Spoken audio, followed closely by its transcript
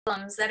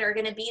that are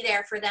going to be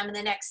there for them in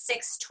the next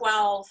 6,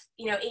 12,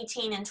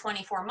 18 and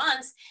 24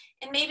 months.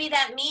 And maybe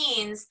that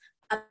means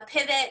a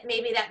pivot,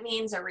 maybe that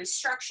means a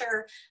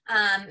restructure,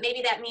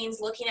 maybe that means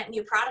looking at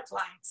new product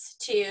lines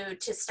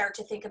to start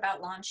to think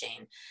about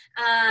launching.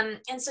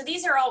 And so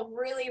these are all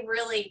really,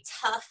 really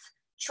tough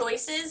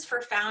choices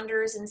for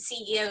founders and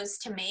CEOs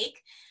to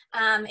make.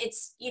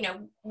 It's,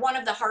 one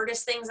of the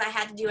hardest things I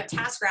had to do at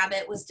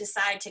TaskRabbit was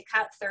decide to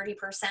cut 30%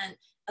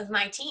 of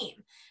my team.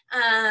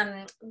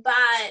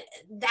 But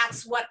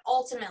that's what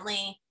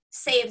ultimately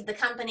saved the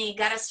company,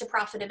 got us to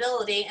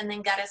profitability, and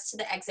then got us to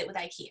the exit with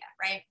IKEA,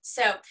 right?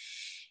 So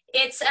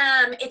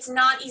it's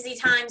not easy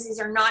times. These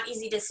are not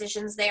easy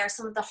decisions. They are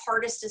some of the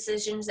hardest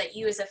decisions that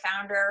you as a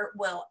founder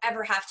will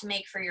ever have to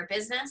make for your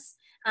business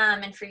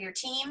and for your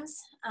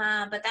teams.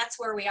 But that's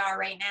where we are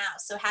right now.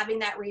 So having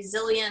that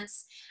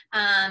resilience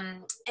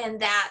and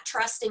that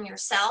trust in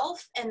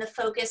yourself and the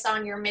focus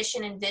on your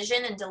mission and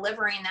vision and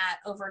delivering that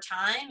over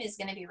time is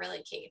going to be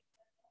really key.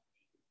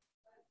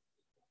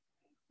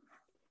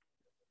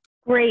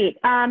 Great.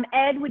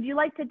 Ed, would you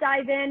like to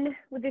dive in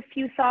with a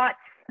few thoughts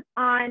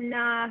on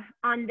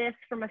this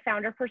from a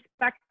founder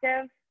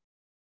perspective?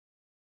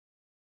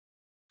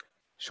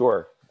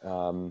 Sure.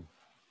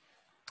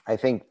 I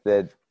think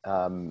that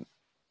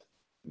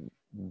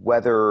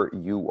whether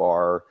you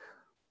are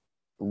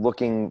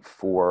looking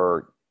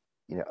for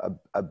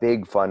a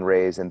big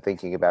fundraise and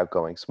thinking about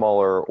going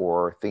smaller,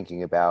 or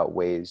thinking about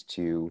ways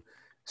to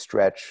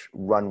stretch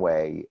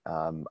runway,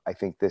 I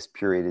think this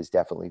period is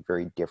definitely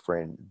very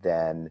different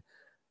than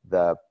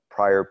the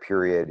prior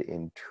period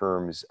in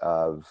terms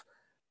of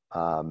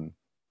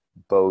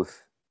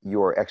both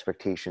your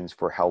expectations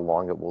for how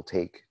long it will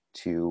take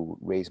to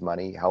raise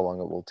money, how long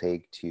it will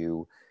take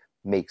to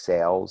make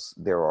sales.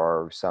 There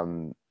are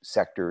some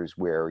sectors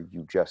where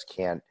you just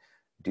can't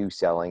do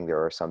selling.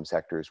 There are some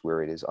sectors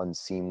where it is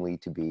unseemly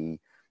to be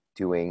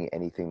doing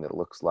anything that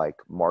looks like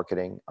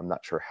marketing. I'm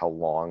not sure how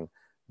long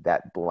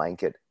that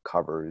blanket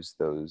covers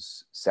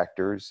those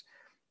sectors.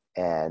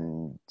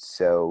 And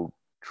so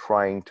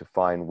trying to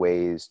find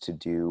ways to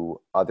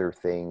do other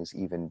things,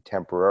 even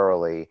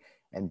temporarily,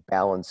 and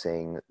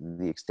balancing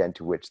the extent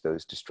to which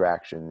those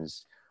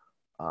distractions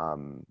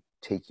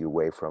take you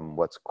away from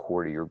what's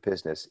core to your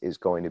business is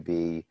going to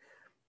be,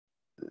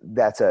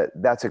 that's a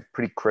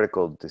pretty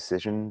critical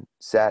decision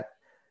set.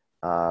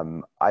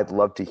 I'd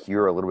love to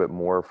hear a little bit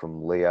more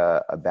from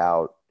Leah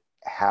about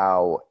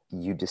how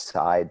you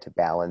decide to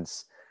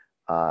balance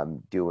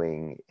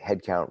doing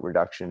headcount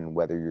reduction,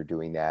 whether you're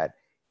doing that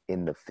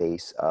in the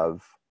face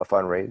of a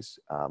fundraise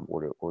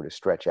or to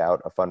stretch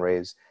out a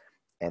fundraise,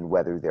 and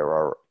whether there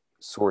are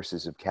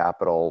sources of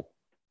capital,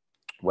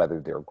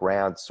 whether they're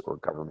grants or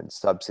government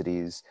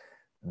subsidies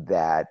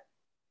that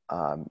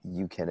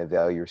you can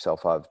avail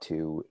yourself of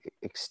to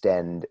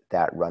extend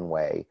that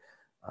runway.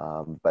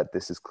 But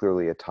this is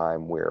clearly a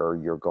time where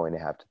you're going to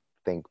have to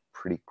think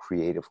pretty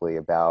creatively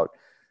about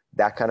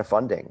that kind of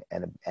funding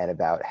and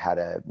about how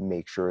to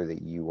make sure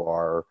that you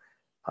are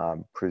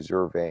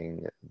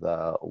preserving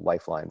the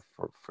lifeline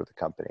for the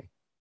company.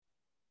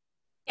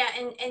 Yeah,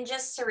 and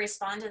just to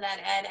respond to that,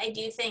 Ed, I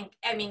do think,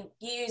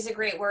 you use a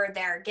great word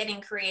there,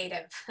 getting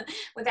creative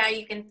with how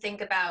you can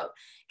think about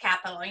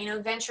capital.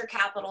 Venture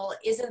capital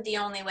isn't the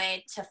only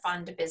way to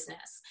fund a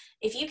business.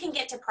 If you can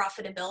get to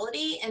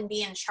profitability and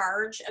be in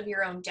charge of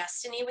your own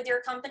destiny with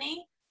your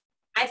company,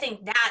 I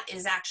think that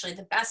is actually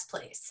the best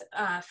place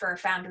for a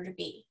founder to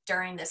be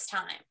during this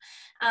time.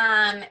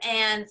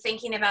 And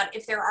thinking about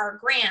if there are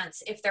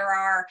grants, if there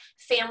are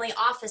family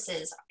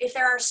offices, if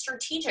there are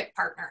strategic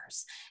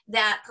partners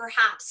that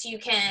perhaps you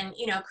can,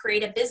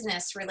 create a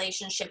business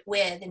relationship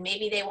with, and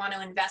maybe they want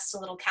to invest a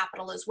little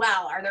capital as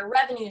well. Are there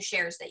revenue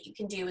shares that you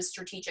can do with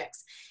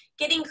strategics?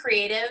 Getting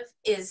creative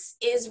is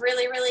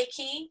really, really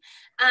key.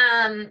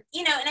 And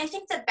I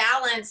think the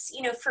balance,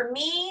 for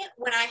me,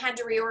 when I had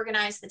to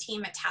reorganize the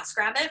team at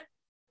TaskRabbit,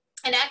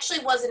 it actually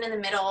wasn't in the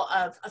middle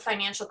of a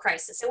financial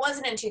crisis. It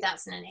wasn't in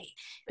 2008. It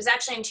was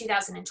actually in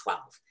 2012.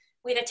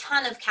 We had a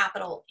ton of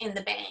capital in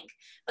the bank,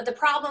 but the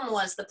problem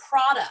was the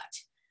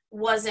product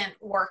wasn't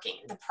working.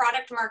 The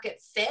product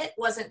market fit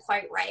wasn't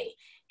quite right.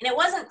 And it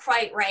wasn't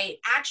quite right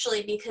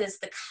actually because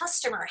the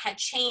customer had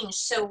changed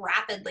so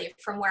rapidly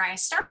from where I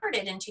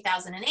started in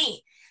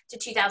 2008 to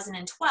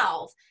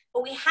 2012,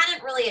 but we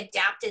hadn't really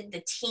adapted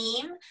the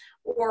team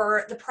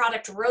or the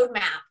product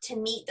roadmap to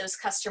meet those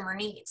customer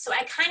needs. So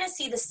I kind of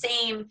see the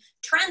same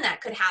trend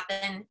that could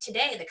happen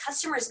today. The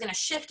customer is going to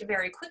shift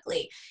very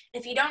quickly.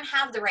 If you don't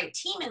have the right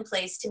team in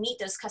place to meet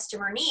those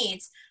customer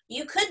needs,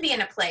 you could be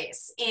in a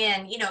place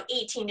in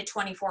 18 to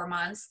 24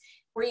 months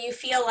where you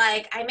feel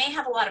like I may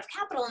have a lot of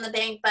capital in the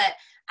bank, but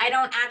I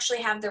don't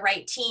actually have the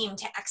right team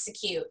to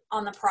execute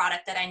on the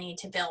product that I need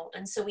to build.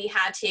 And so we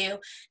had to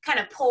kind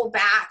of pull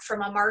back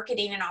from a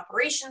marketing and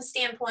operations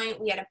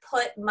standpoint. We had to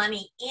put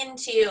money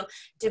into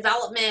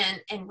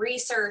development and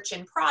research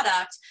and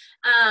product.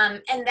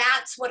 And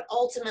that's what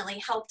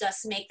ultimately helped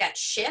us make that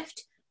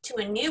shift to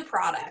a new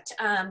product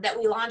that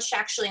we launched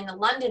actually in the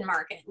London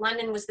market.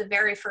 London was the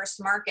very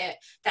first market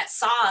that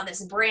saw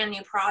this brand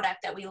new product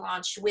that we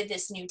launched with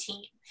this new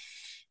team.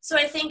 So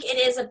I think it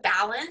is a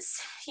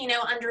balance, you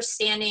know,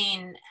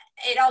 understanding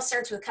it all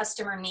starts with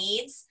customer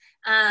needs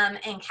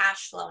and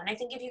cash flow. And I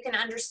think if you can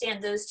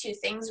understand those two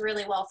things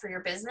really well for your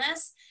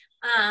business,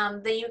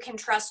 then you can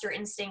trust your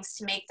instincts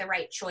to make the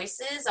right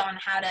choices on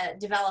how to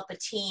develop a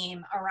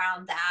team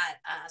around that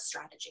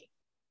strategy.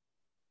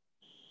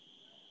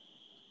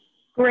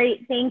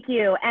 Great, thank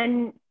you.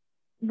 And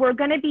we're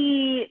going to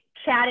be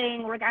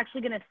chatting, we're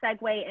actually going to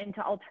segue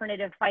into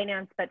alternative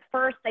finance. But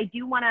first, I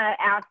do want to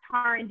ask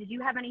Taryn, did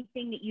you have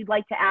anything that you'd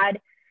like to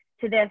add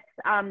to this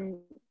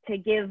to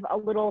give a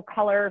little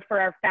color for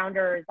our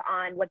founders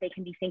on what they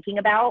can be thinking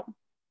about?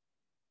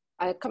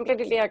 I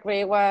completely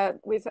agree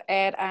with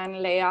Ed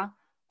and Leah.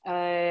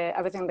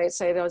 Everything they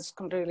say was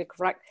completely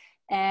correct.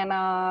 And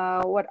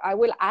what I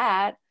will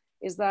add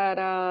is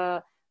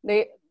that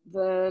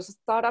the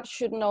startup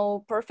should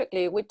know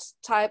perfectly which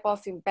type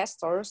of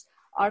investors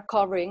are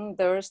covering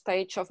their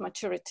stage of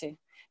maturity.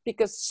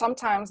 Because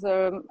sometimes,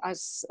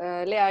 as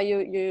Leah,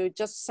 you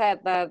just said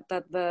that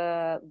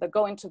the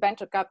going to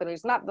venture capital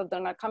is not that they're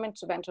not coming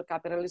to venture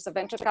capital, it's the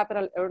venture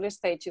capital early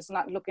stage is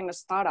not looking at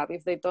startup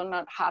if they do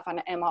not have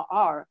an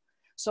MRR.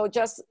 So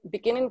just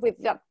beginning with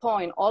that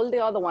point, all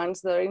the other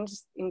ones that are in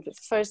the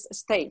first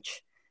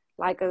stage,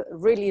 like a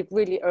really,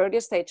 really early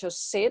stage of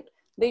seed,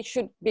 they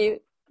should be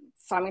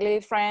family,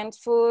 friends,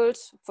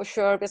 fools, for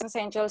sure, business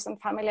angels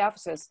and family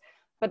offices.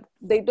 But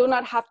they do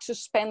not have to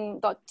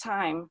spend that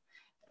time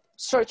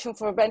searching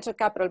for venture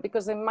capital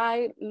because they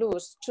might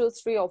lose 2,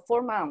 3, or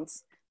 4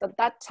 months.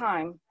 That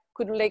time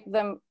could make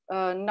them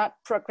not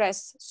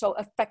progress so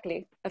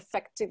effective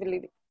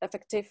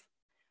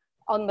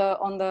on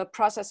the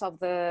process of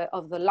the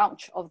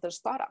launch of the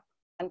startup.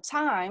 And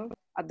time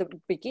at the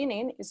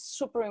beginning is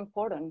super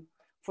important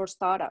for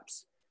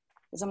startups.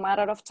 It's a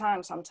matter of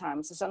time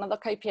sometimes. It's another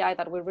KPI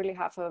that we really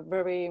have a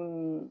very,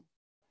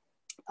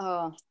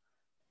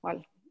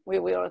 we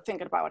will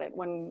think about it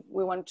when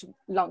we want to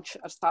launch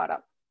a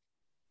startup.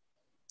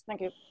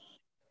 Thank you.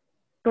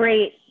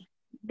 Great,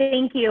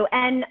 thank you.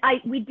 And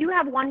we do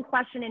have one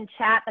question in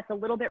chat that's a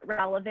little bit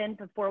relevant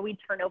before we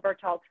turn over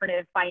to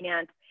alternative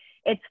finance.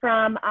 It's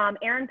from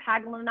Erin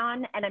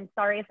Paglanon, and I'm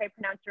sorry if I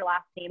pronounced your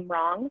last name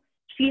wrong.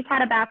 She's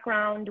had a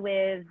background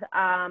with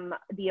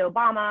the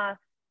Obama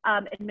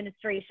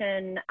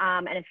administration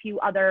and a few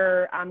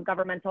other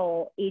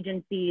governmental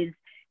agencies.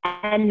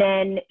 And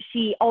then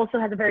she also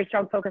has a very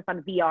strong focus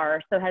on VR,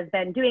 so has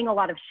been doing a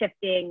lot of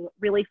shifting,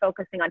 really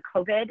focusing on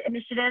COVID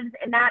initiatives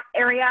in that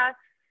area.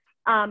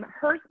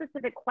 Her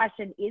specific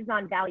question is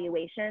on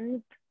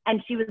valuations, and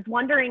she was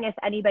wondering if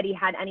anybody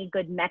had any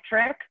good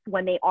metrics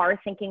when they are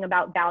thinking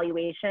about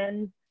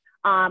valuations.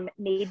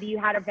 Maybe you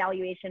had a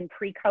valuation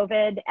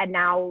pre-COVID and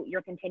now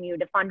you're continuing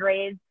to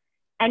fundraise.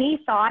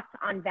 Any thoughts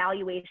on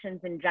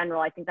valuations in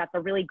general? I think that's a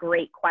really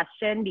great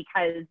question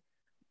because,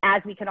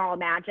 as we can all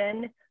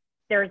imagine,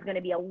 there's going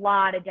to be a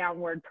lot of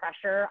downward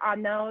pressure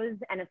on those,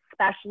 and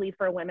especially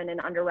for women and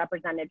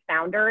underrepresented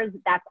founders,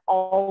 that's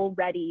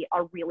already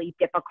a really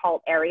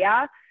difficult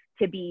area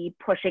to be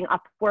pushing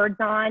upwards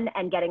on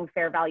and getting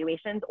fair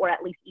valuations, or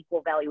at least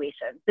equal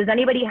valuations. Does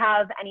anybody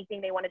have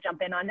anything they want to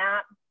jump in on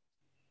that?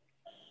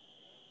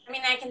 I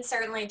mean, I can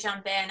certainly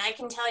jump in. I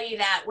can tell you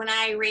that when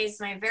I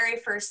raised my very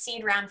first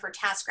seed round for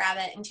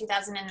TaskRabbit in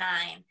 2009,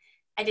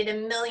 I did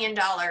 $1 million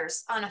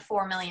on a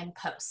 4 million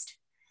post.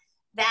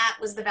 That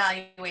was the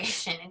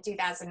valuation in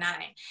 2009.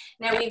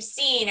 Now we've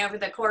seen over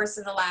the course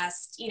of the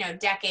last,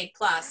 decade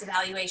plus,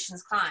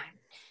 valuations climb.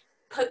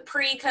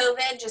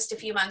 Pre-COVID, just a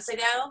few months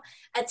ago,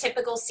 a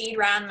typical seed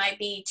round might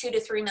be $2 to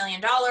 $3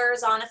 million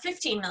on a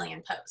 15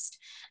 million post.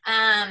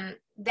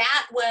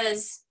 That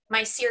was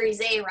my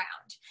Series A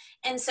round.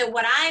 And so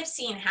what I've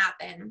seen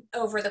happen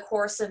over the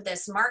course of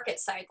this market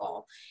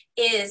cycle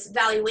is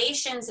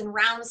valuations and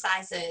round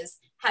sizes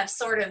have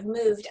sort of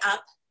moved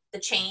up the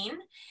chain.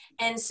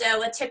 And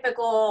so a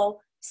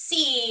typical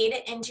seed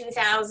in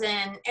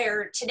 2000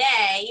 or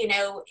today,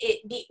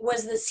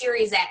 was the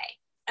Series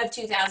A of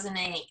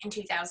 2008 and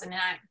 2009.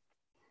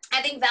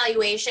 I think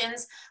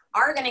valuations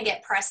are going to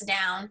get pressed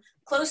down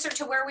closer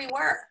to where we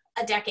were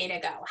a decade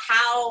ago.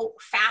 How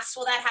fast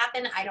will that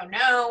happen? I don't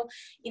know.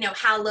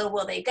 How low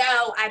will they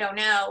go? I don't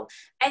know.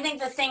 I think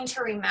the thing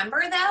to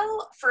remember,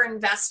 though, for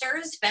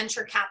investors,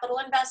 venture capital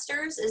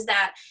investors, is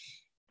that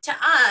to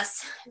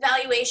us,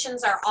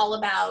 valuations are all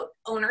about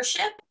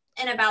ownership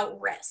and about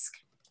risk.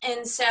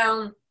 And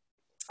so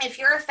if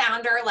you're a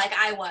founder like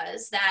I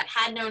was that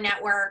had no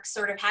network,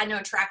 sort of had no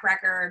track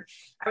record,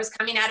 I was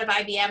coming out of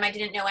IBM, I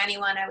didn't know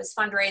anyone, I was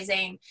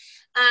fundraising,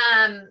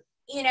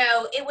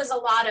 it was a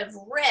lot of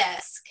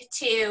risk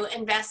to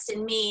invest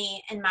in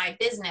me and my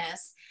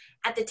business.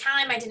 At the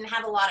time, I didn't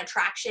have a lot of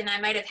traction.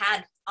 I might have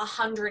had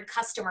 100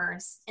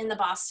 customers in the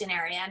Boston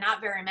area,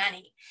 not very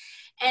many.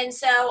 And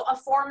so a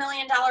 $4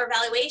 million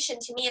valuation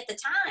to me at the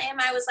time,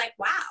 I was like,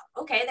 wow,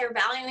 okay, they're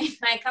valuing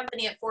my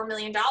company at $4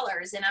 million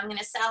and I'm going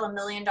to sell $1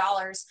 million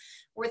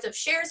worth of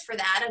shares for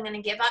that. I'm going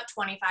to give up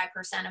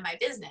 25% of my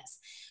business.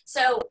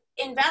 So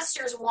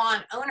investors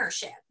want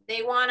ownership.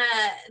 They're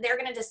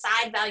going to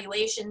decide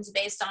valuations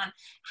based on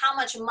how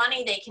much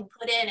money they can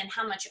put in and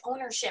how much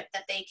ownership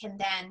that they can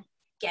then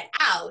get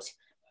out.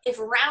 If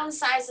round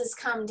sizes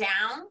come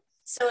down,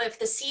 so if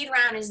the seed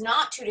round is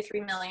not $2 to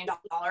 $3 million,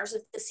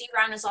 if the seed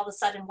round is all of a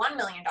sudden $1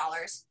 million,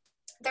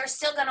 they're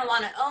still going to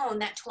want to own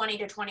that 20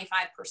 to 25%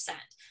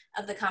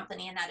 of the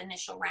company in that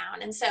initial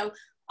round. And so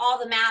all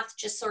the math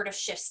just sort of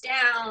shifts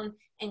down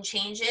and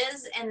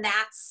changes. And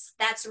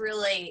that's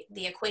really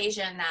the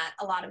equation that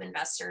a lot of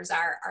investors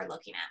are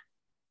looking at.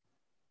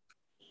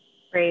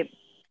 Great.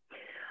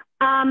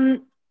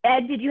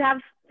 Ed, did you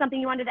have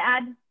something you wanted to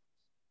add?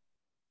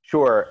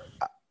 Sure.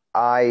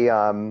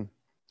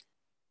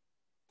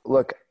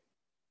 Look,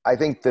 I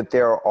think that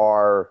there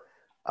are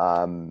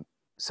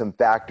some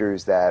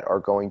factors that are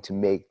going to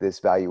make this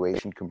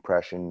valuation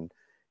compression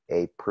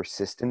a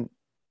persistent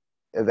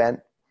event.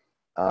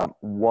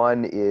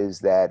 One is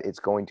that it's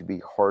going to be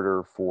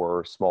harder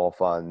for small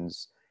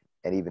funds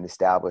and even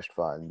established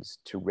funds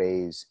to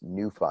raise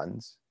new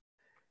funds.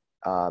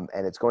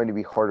 And it's going to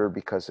be harder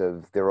because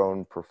of their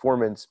own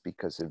performance,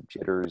 because of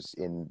jitters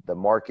in the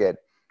market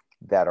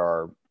that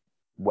are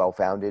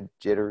well-founded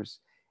jitters,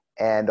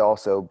 and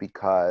also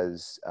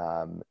because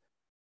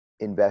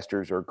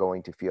investors are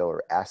going to feel,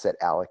 or asset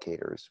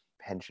allocators,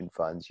 pension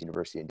funds,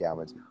 university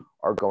endowments,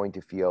 are going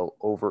to feel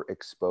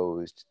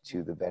overexposed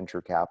to the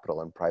venture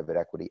capital and private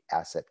equity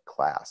asset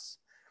class.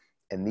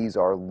 And these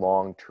are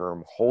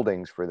long-term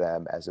holdings for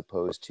them as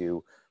opposed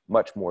to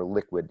much more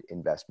liquid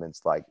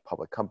investments like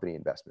public company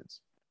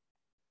investments.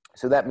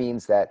 So that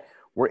means that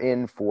we're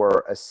in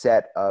for a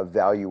set of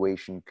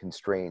valuation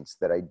constraints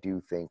that I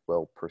do think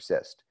will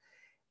persist.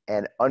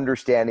 And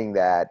understanding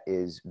that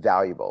is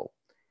valuable.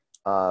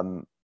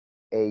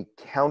 A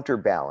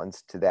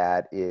counterbalance to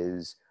that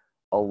is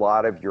a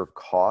lot of your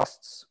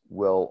costs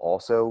will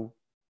also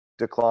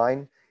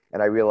decline.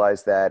 And I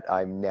realize that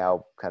I'm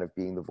now kind of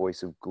being the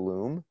voice of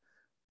gloom,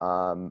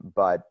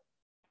 but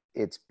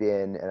it's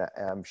been, and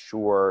I'm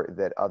sure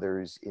that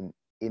others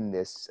in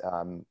this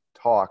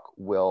talk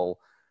will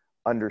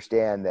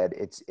understand that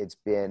it's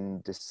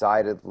been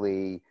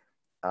decidedly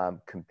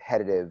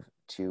competitive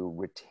to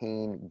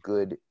retain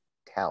good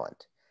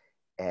talent.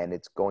 And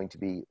it's going to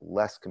be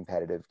less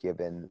competitive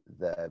given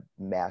the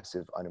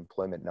massive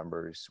unemployment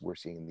numbers we're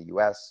seeing in the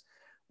US.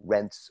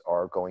 Rents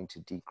are going to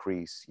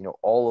decrease. You know,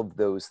 all of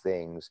those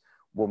things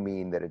will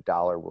mean that a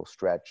dollar will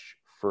stretch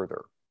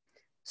further.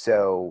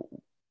 So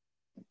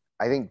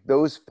I think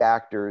those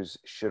factors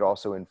should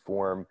also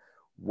inform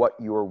what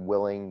you're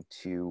willing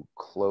to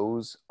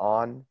close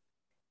on,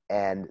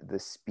 and the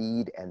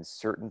speed and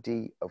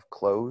certainty of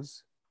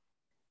close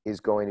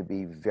is going to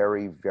be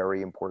very,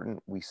 very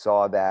important. We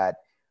saw that.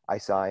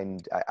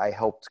 I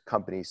helped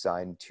companies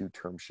sign 2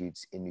 term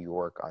sheets in New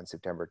York on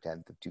September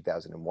 10th of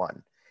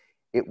 2001.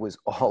 It was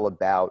all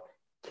about,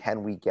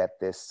 can we get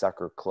this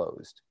sucker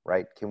closed,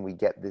 right? Can we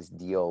get this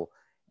deal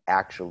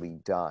actually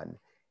done?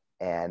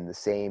 And the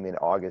same in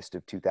August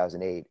of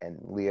 2008. And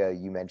Leah,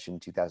 you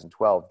mentioned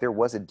 2012. There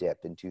was a dip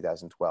in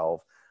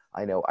 2012.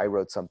 I know I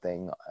wrote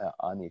something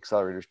on the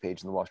accelerators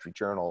page in the Wall Street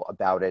Journal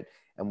about it,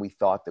 and we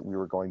thought that we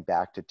were going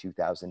back to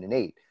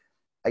 2008.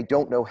 I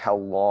don't know how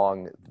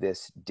long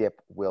this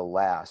dip will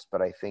last,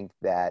 but I think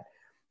that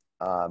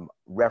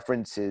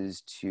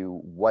references to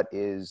what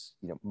is,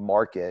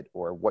 market,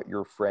 or what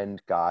your friend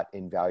got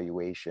in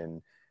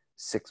valuation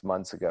 6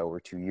 months ago or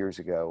 2 years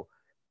ago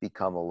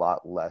become a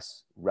lot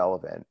less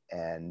relevant.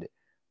 And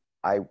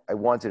I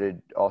wanted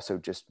to also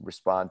just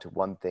respond to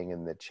one thing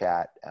in the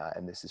chat,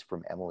 and this is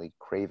from Emily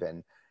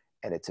Craven,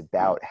 and it's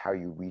about how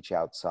you reach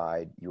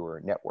outside your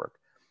network.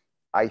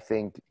 I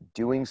think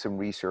doing some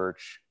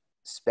research,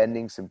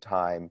 spending some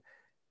time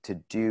to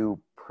do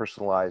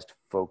personalized,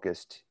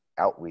 focused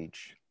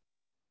outreach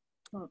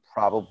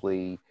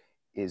probably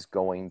is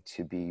going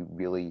to be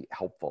really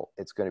helpful.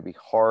 It's going to be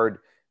hard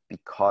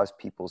because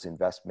people's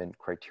investment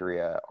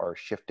criteria are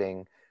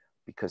shifting,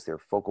 because their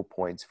focal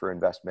points for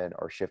investment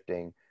are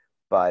shifting.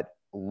 But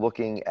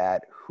looking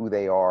at who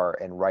they are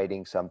and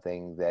writing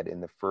something that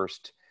in the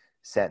first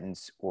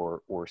sentence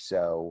or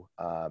so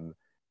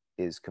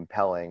is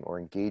compelling, or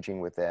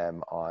engaging with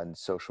them on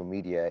social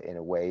media in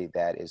a way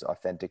that is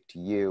authentic to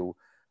you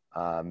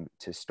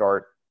to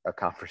start a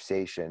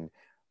conversation.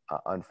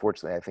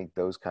 Unfortunately, I think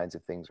those kinds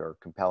of things are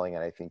compelling,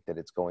 and I think that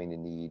it's going to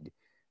need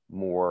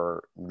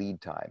more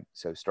lead time.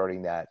 So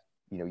starting that,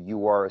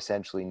 you are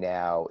essentially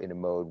now in a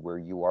mode where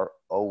you are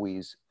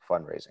always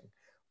fundraising,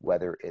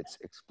 whether it's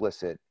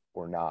explicit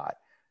or not.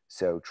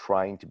 So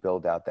trying to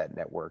build out that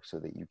network so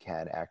that you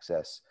can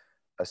access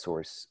a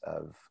source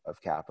of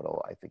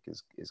capital, I think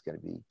is going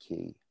to be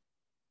key.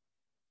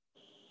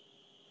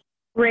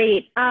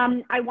 Great.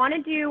 I want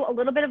to do a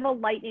little bit of a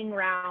lightning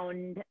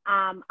round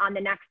on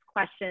the next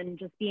question,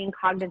 just being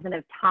cognizant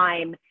of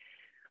time.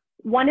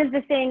 One of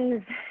the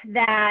things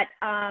that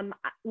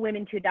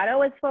Women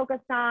 2.0 is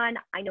focused on,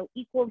 I know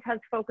Equals has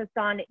focused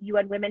on,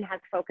 UN Women has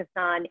focused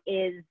on,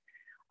 is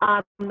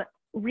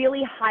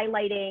really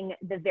highlighting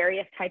the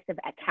various types of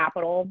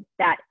capital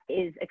that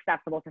is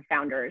accessible to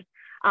founders.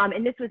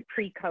 And this was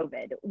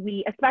pre-COVID.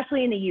 We,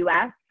 especially in the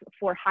US,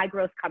 for high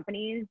growth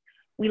companies,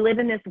 we live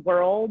in this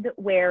world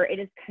where it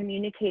is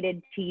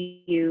communicated to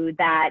you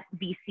that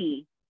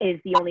VC is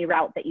the only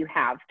route that you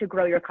have to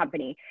grow your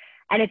company.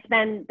 And it's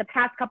been the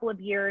past couple of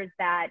years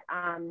that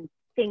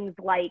things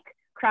like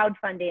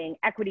crowdfunding,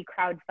 equity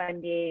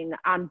crowdfunding,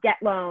 debt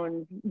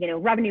loans,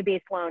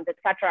 revenue-based loans, et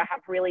cetera,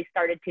 have really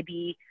started to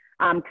be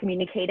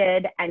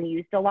communicated and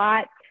used a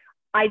lot.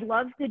 I'd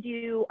love to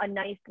do a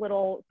nice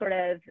little sort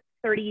of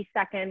 30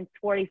 seconds,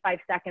 45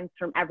 seconds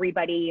from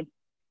everybody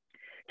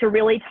to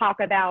really talk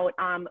about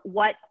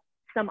what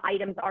some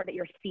items are that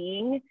you're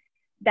seeing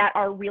that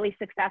are really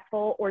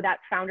successful or that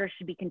founders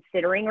should be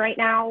considering right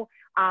now.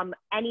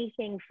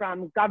 Anything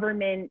from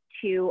government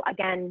to,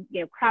 again,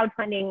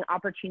 crowdfunding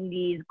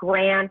opportunities,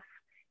 grants,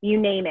 you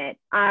name it.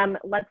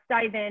 Let's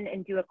dive in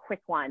and do a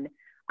quick one.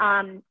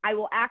 I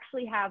will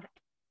actually have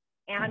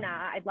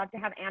Anna, I'd love to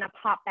have Anna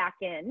pop back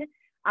in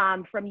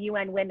from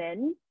UN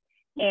Women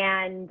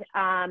and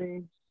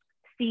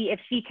see if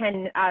she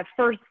can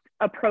first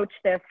approach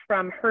this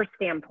from her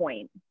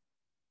standpoint.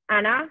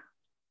 Anna?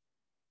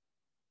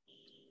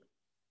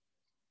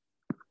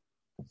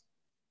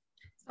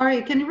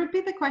 Sorry, can you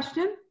repeat the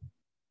question?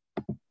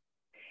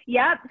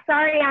 Yep,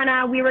 sorry,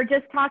 Anna. We were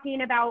just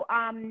talking about,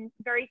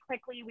 very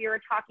quickly, we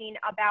were talking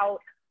about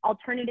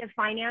alternative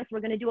finance. We're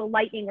going to do a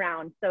lightning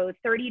round. So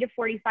 30 to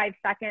 45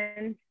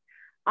 seconds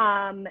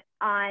on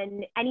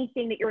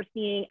anything that you're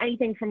seeing,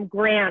 anything from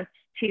grants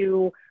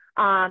to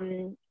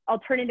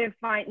alternative,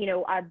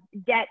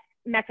 debt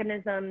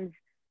mechanisms.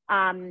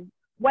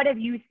 What have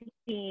you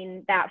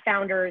seen that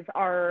founders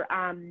are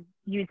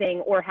using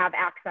or have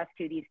access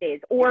to these days,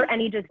 or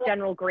any just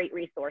general great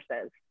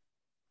resources?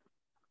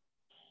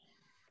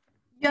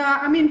 Yeah,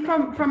 I mean,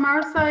 from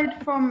our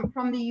side,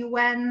 from the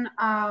UN,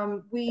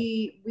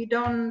 we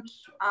don't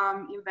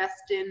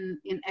invest in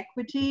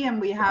equity, and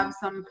we have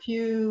some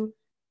few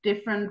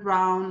different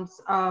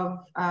rounds of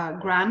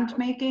grant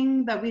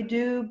making that we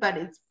do, but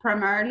it's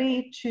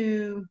primarily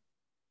to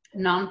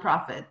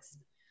nonprofits.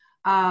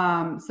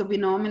 So we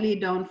normally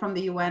don't, from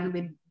the UN,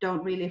 we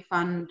don't really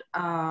fund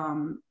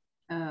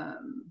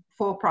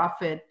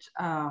for-profit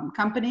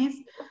companies.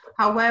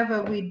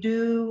 However, we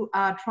do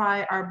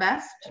try our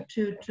best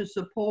to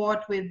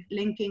support with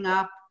linking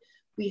up.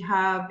 We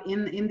have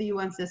in the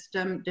UN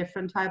system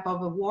different type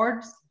of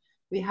awards.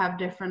 We have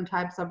different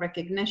types of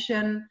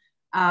recognition.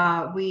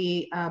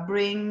 We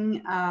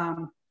bring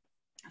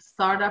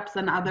startups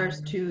and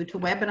others to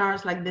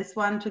webinars like this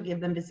one to give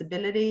them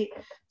visibility.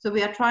 So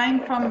we are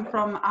trying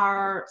from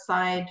our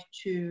side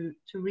to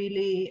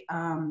really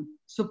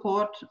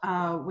support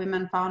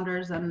women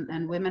founders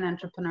and women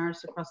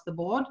entrepreneurs across the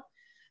board.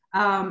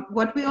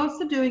 What we're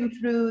also doing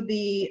through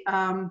the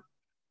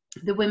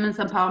Women's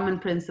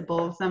Empowerment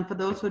Principles, and for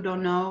those who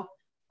don't know,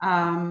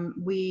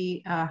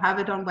 we have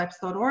it on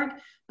WEPs.org,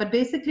 but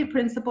basically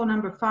principle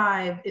number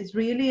 5 is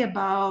really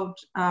about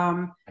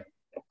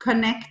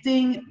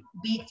connecting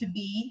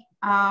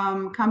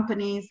B2B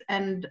companies,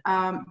 and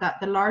that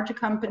the larger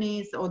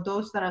companies or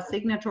those that are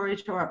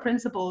signatories to our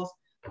principles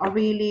are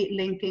really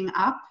linking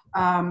up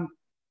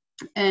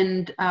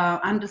and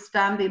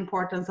understand the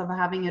importance of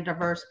having a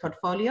diverse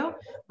portfolio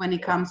when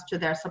it comes to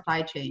their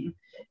supply chain.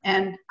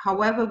 And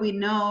however, we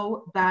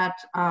know that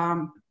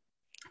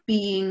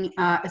being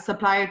a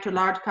supplier to a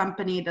large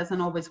company doesn't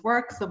always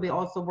work. So we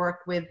also work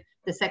with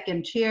the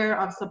second tier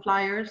of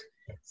suppliers,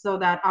 so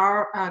that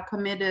our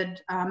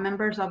committed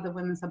members of the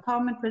Women's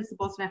Empowerment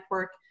Principles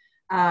Network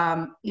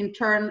in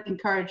turn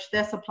encourage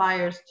their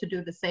suppliers to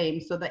do the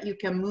same, so that you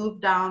can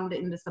move down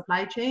in the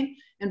supply chain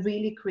and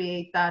really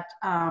create that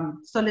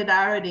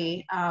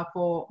solidarity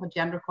for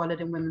gender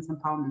equality and women's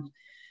empowerment.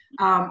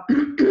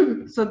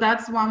 So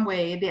that's one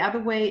way. The other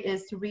way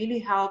is to really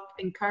help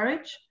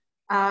encourage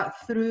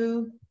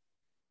through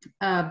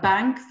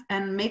banks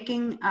and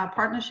making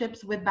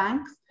partnerships with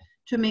banks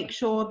to make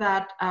sure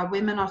that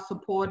women are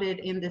supported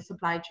in the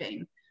supply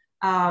chain.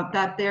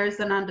 That there's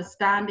an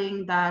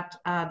understanding that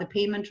the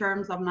payment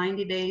terms of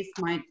 90 days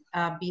might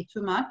be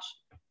too much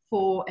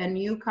for a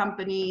new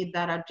company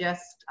that are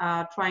just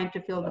trying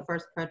to fill the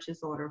first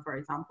purchase order, for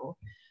example.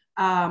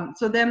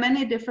 So there are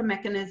many different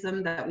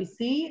mechanisms that we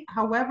see.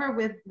 However,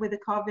 with the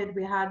COVID,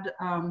 we had,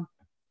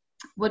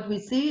 what we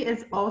see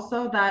is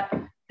also that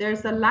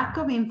there's a lack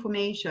of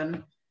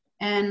information,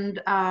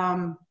 and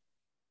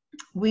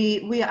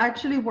we are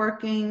actually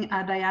working,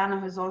 Diana,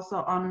 who's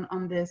also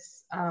on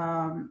this,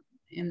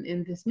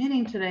 in this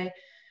meeting today,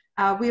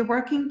 we're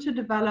working to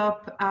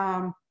develop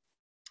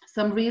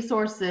some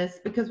resources,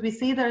 because we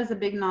see there is a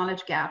big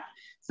knowledge gap.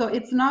 So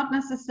it's not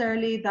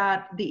necessarily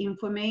that the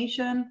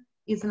information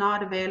is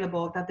not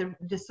available, that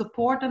the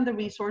support and the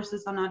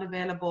resources are not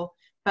available,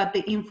 but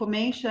the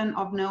information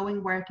of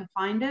knowing where to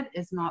find it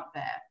is not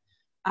there.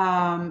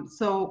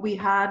 So we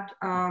had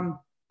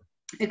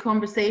a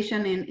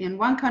conversation in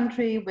one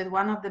country with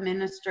one of the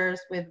ministers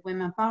with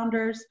women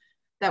founders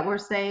that were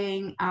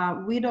saying,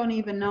 we don't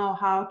even know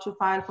how to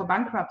file for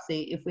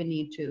bankruptcy if we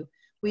need to.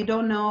 We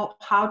don't know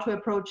how to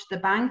approach the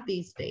bank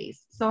these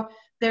days. So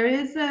there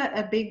is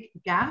a big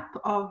gap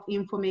of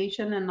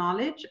information and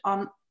knowledge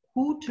on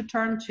who to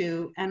turn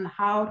to and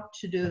how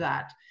to do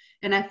that.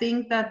 And I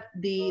think that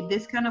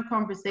this kind of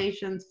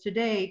conversations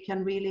today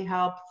can really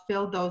help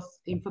fill those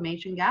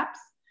information gaps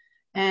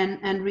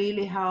and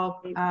really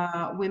help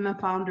women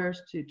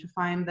founders to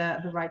find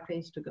the right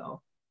place to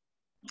go.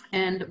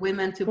 And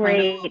Women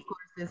 2.0, of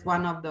course, is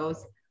one of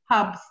those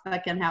hubs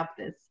that can help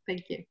this.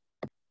 Thank you.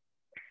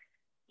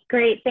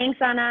 Great, thanks,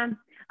 Anna.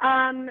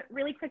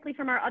 Really quickly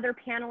from our other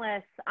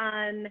panelists,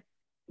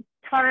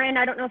 Taryn,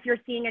 I don't know if you're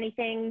seeing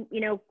anything,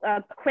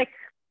 a quick,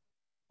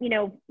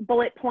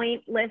 bullet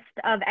point list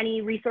of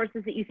any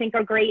resources that you think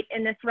are great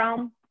in this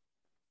realm?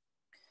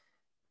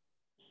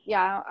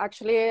 Yeah,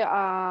 actually,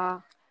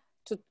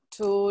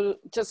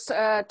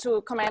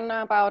 to comment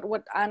about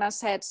what Anna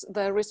said,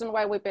 the reason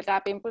why we built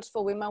up Impulse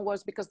for Women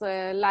was because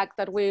the lack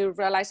that we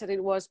realized that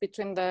it was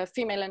between the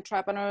female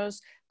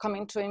entrepreneurs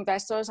coming to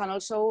investors, and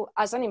also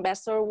as an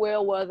investor,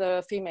 where were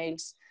the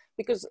females?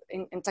 Because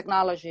in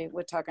technology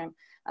we're talking,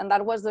 and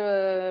that was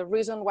the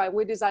reason why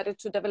we decided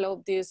to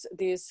develop this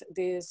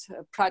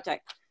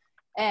project.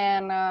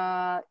 And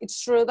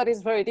it's true that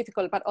it's very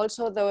difficult, but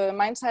also the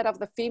mindset of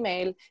the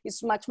female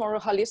is much more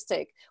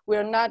holistic.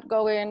 We're not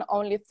going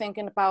only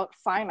thinking about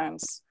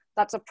finance.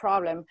 That's a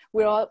problem.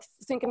 We're all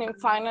thinking in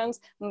finance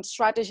and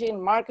strategy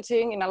and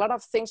marketing and a lot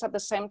of things at the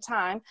same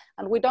time.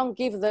 And we don't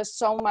give this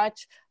so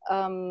much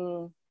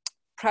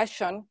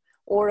pressure,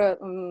 or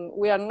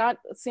we are not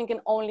thinking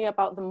only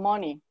about the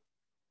money,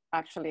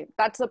 actually.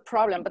 That's the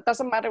problem, but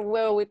doesn't matter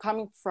where we're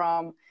coming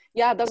from.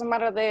 Yeah, it doesn't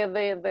matter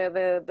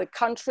the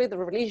country, the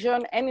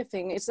religion,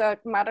 anything. It's a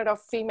matter of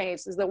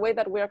females. It's the way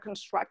that we are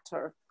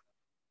constructed.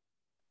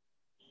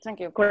 Thank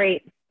you.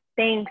 Great,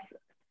 thanks.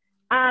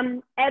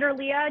 Ed or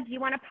Leah, do you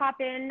want to pop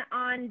in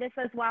on this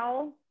as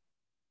well?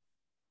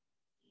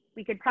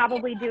 We could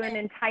probably do an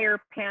entire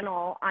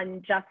panel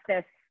on just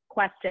this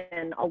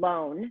question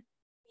alone.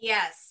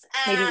 Yes.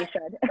 Maybe we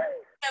should.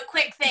 So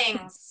quick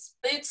things: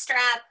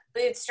 bootstrap,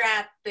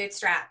 bootstrap,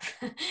 bootstrap.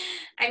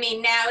 I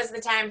mean, now is the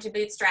time to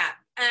bootstrap.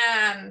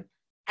 I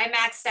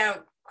maxed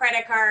out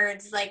credit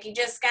cards. Like, you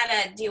just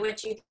gotta do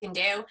what you can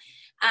do.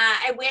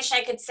 I wish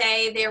I could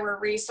say there were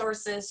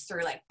resources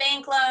through like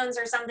bank loans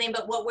or something,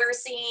 but what we're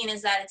seeing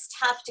is that it's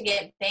tough to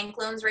get bank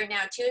loans right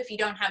now too if you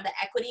don't have the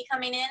equity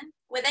coming in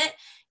with it.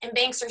 And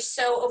banks are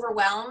so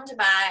overwhelmed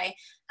by,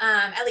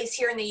 at least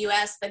here in the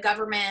US, the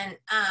government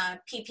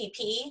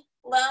PPP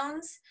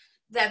loans,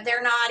 that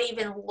they're not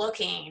even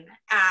looking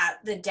at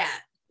the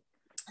debt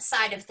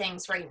side of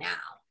things right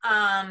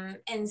now.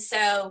 And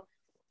so,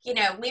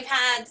 we've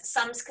had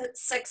some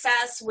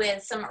success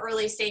with some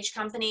early stage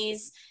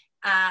companies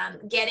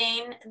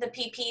getting the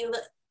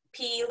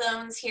PPP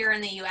loans here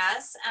in the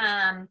US.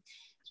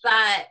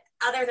 But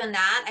other than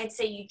that, I'd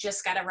say you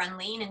just got to run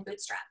lean and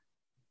bootstrap.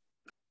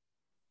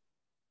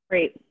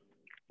 Great.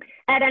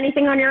 Ed,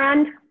 anything on your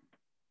end?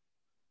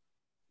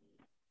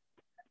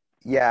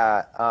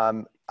 Yeah,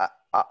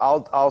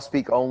 I'll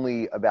speak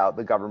only about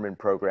the government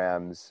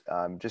programs.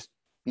 Just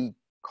be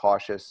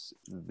cautious.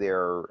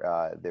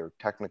 They're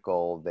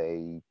technical.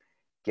 They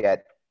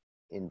get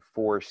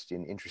enforced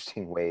in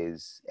interesting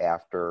ways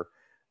after,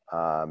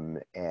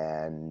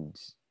 and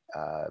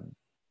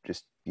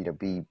just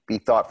be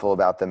thoughtful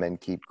about them and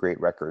keep great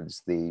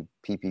records. The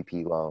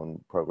PPP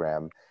loan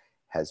program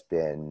has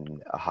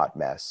been a hot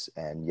mess,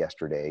 and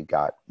yesterday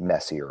got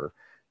messier.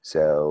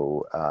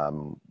 So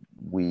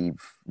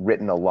we've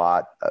written a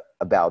lot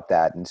about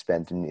that and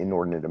spent an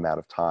inordinate amount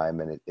of time,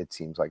 and it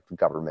seems like the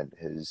government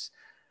has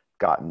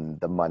gotten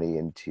the money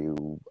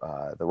into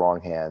the wrong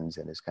hands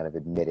and is kind of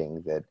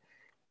admitting that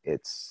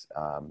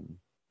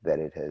that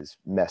it has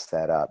messed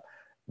that up.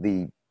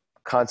 The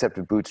concept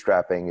of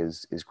bootstrapping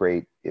is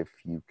great if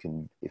you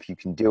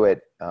can do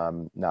it.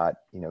 Not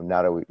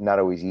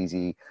always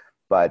easy,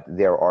 but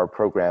there are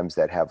programs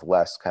that have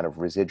less kind of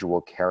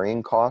residual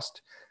carrying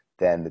cost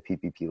than the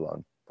PPP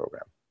loan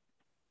program.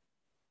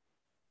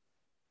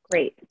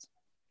 Great.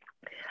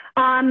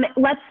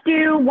 Let's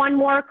do one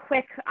more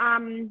quick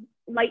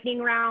lightning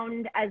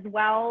round as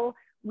well.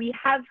 We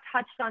have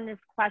touched on this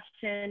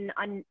question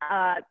on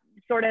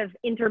sort of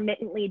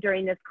intermittently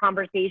during this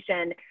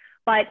conversation,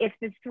 but if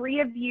the three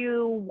of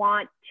you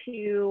want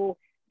to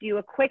do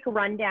a quick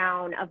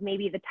rundown of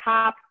maybe the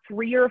top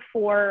 3 or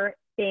 4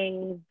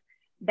 things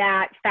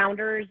that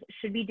founders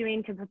should be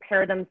doing to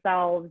prepare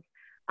themselves,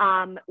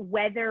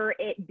 whether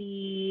it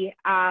be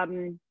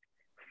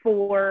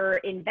for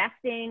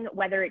investing,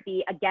 whether it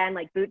be, again,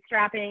 like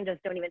bootstrapping,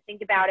 just don't even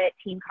think about it,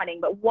 team cutting,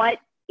 but what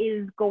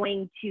is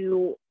going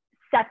to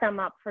set them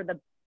up for the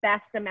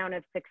best amount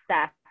of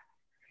success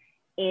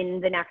in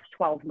the next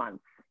 12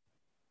 months?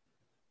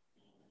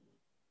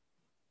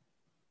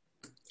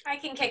 I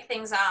can kick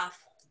things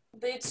off.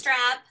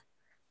 Bootstrap,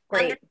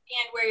 Great.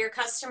 understand where your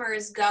customer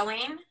is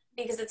going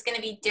because it's going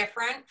to be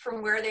different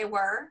from where they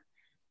were,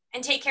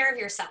 and take care of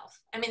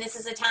yourself. I mean, this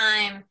is a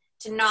time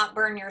to not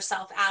burn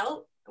yourself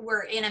out.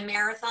 We're in a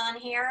marathon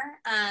here.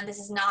 This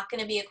is not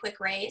going to be a quick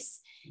race.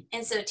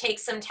 And so take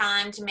some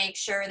time to make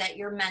sure that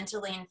you're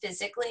mentally and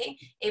physically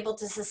able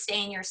to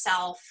sustain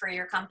yourself for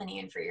your company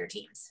and for your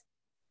teams.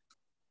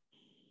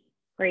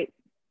 Great.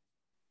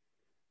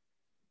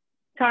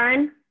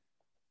 Taryn?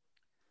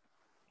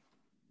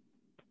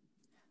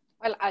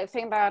 Well, I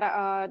think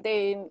that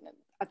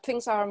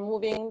things are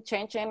moving,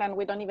 changing, and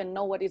we don't even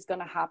know what is going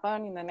to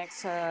happen in the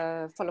next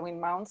following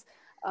months.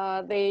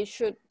 They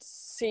should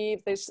see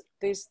if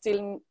they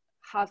still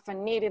have a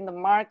need in the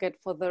market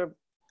for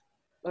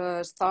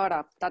their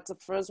startup. That's the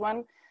first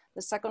one.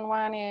 The second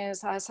one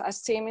is,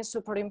 as team is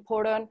super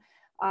important.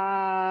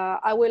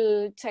 I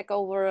will take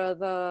over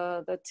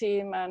the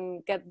team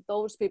and get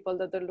those people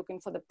that they're looking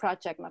for the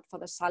project, not for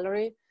the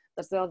salary.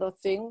 That's the other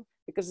thing,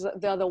 because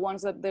they're the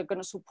ones that they're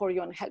going to support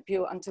you and help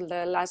you until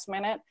the last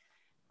minute.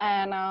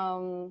 And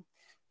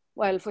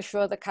well, for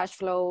sure the cash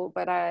flow,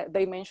 but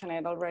they mentioned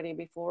it already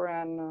before,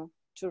 and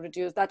to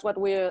reduce, that's what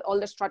all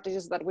the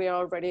strategies that we are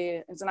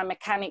already, it's in a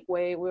mechanic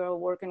way, we're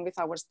working with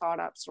our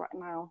startups right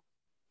now.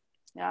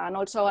 Yeah, and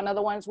also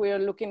another ones, we are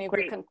looking if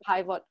we can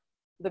pivot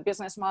the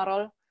business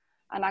model.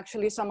 And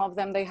actually some of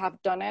them, they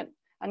have done it,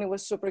 and it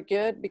was super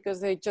good because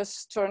they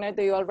just turn it,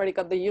 they already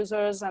got the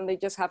users and they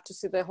just have to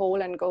see the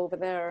hole and go over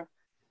there.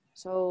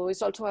 So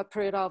it's also a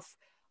period of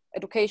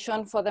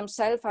education for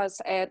themselves,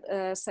 as Ed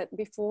said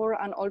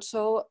before. And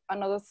also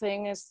another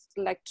thing is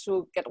like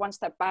to get one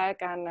step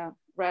back and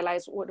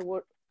realize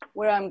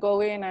where I'm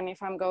going, and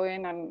if I'm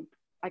going and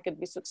I could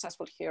be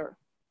successful here,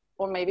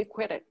 or maybe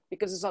quit it,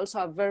 because it's also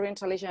a very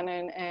intelligent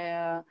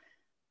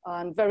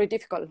and very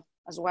difficult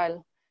as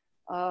well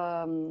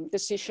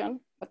decision,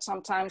 but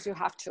sometimes you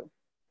have to.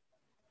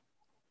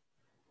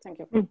 Thank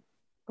you.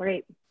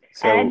 Great.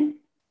 So, Ed?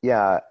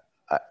 yeah,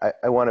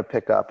 I want to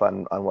pick up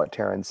on what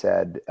Taryn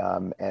said,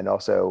 and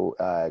also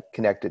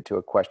connect it to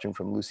a question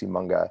from Lucy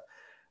Munga.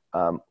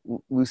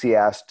 Lucy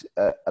asked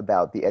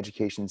about the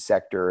education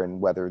sector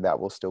and whether that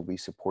will still be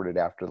supported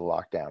after the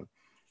lockdown.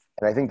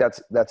 And I think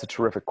that's a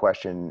terrific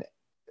question,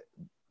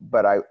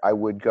 but I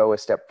would go a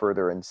step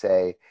further and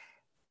say,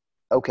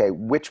 okay,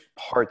 which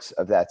parts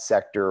of that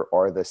sector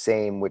are the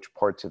same? Which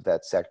parts of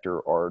that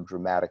sector are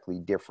dramatically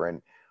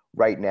different?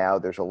 Right now,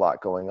 there's a lot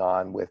going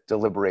on with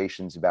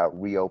deliberations about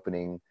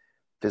reopening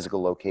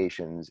physical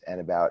locations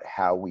and about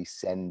how we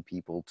send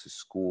people to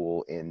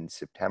school in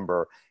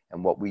September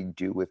and what we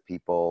do with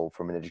people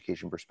from an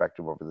education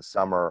perspective over the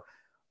summer,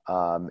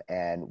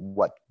 and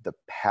what the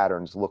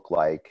patterns look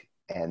like.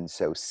 And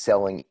so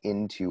selling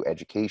into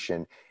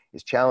education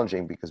is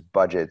challenging because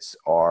budgets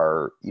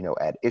are,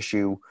 at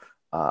issue.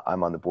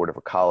 I'm on the board of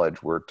a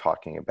college. We're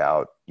talking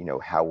about,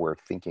 how we're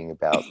thinking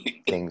about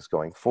things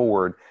going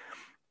forward.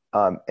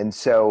 And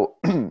so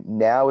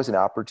now is an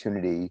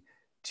opportunity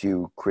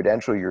to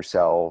credential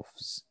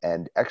yourselves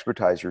and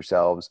expertise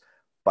yourselves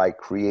by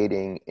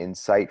creating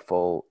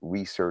insightful,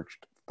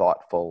 researched,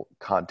 thoughtful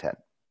content.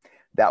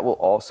 That will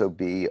also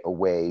be a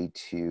way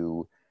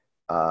to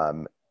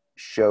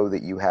show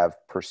that you have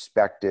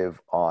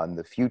perspective on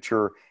the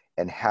future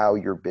and how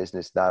your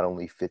business not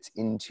only fits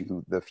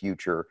into the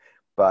future,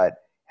 but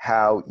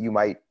how you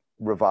might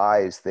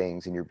revise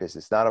things in your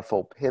business. Not a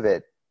full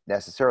pivot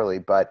necessarily,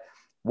 but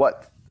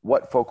what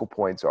focal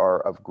points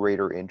are of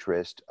greater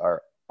interest,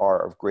 are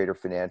of greater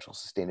financial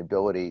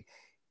sustainability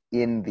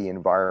in the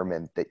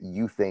environment that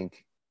you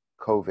think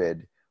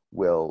COVID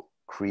will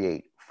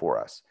create for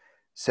us.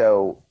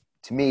 So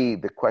to me,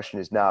 the question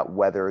is not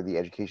whether the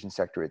education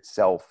sector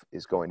itself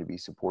is going to be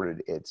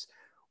supported. It's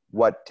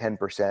what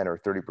 10% or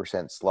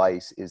 30%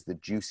 slice is the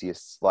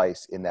juiciest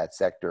slice in that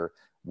sector.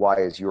 Why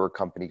is your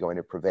company going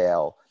to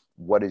prevail?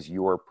 What is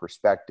your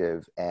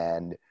perspective?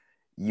 And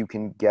you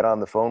can get on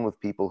the phone with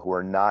people who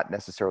are not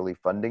necessarily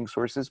funding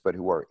sources, but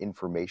who are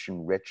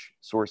information-rich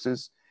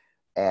sources,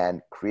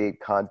 and create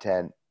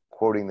content,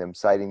 quoting them,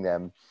 citing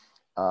them,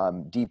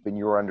 deepen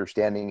your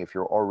understanding. If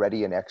you're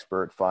already an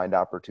expert, find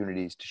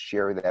opportunities to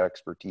share that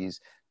expertise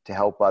to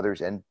help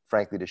others, and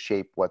frankly, to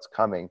shape what's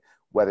coming,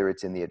 whether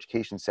it's in the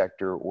education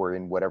sector or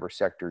in whatever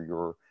sector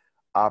you're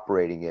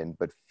operating in,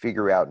 but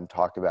figure out and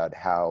talk about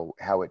how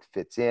it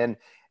fits in.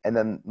 And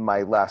then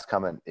my last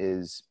comment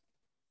is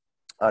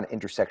on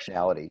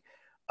intersectionality.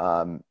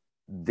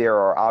 There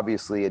are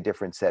obviously a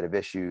different set of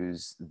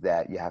issues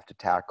that you have to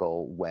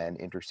tackle when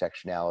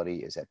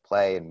intersectionality is at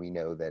play. And we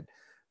know that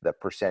the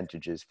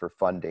percentages for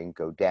funding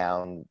go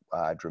down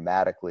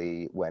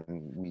dramatically when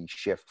we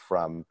shift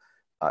from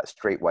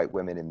straight white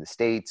women in the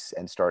States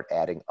and start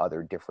adding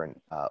other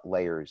different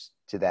layers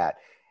to that.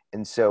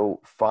 And so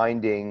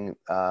finding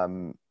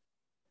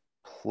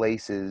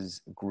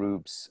places,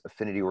 groups,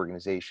 affinity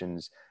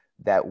organizations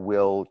that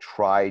will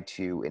try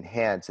to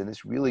enhance, and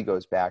this really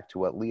goes back to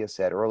what Leah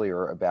said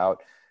earlier about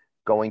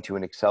going to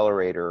an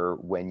accelerator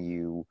when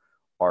you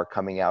are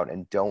coming out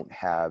and don't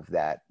have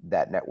that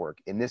network.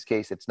 In this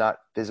case, it's not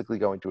physically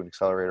going to an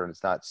accelerator and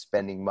it's not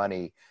spending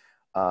money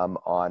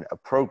on a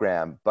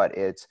program, but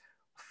it's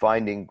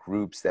finding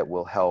groups that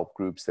will help,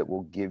 groups that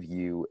will give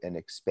you an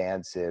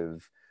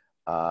expansive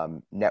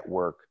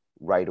network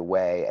right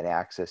away and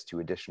access to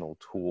additional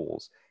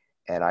tools.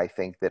 And I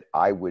think that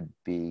I would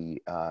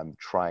be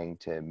trying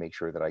to make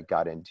sure that I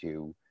got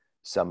into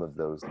some of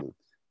those loops.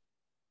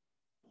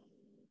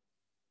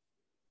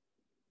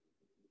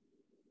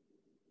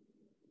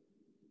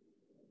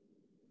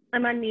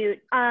 I'm on mute.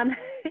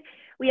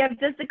 We have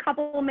just a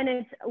couple of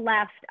minutes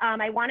left.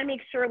 I want to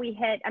make sure we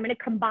hit, I'm going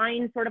to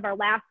combine sort of our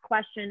last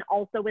question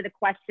also with a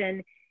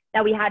question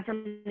that we had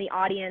from the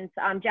audience.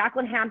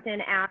 Jacqueline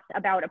Hampton asked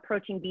about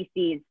approaching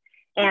VCs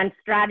and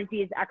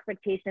strategies,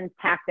 expectations,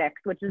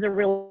 tactics, which is a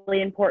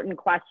really important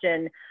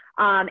question,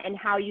 and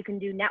how you can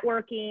do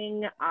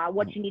networking,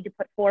 what you need to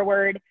put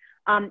forward.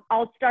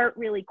 I'll start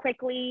really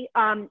quickly.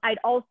 I'd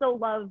also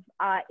love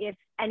if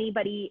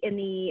anybody in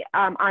the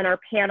on our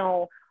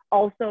panel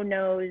also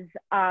knows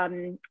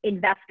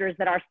investors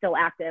that are still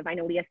active. I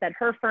know Leah said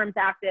her firm's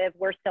active,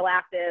 we're still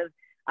active.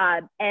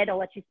 Ed, I'll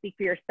let you speak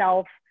for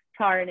yourself,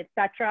 Taryn, et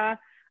cetera.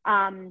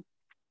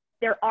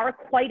 There are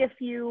quite a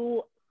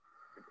few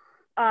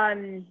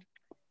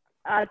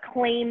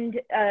claimed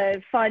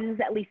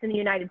funds, at least in the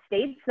United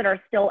States, that are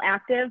still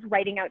active,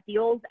 writing out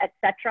deals, et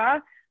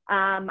cetera.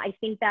 I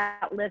think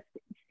that list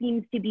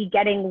seems to be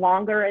getting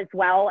longer as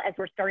well as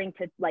we're starting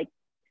to like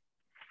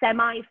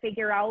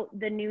semi-figure out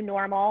the new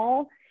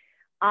normal.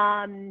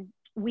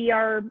 We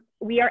are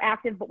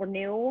active, but we're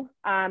new.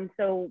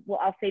 So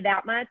I'll say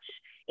that much.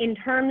 In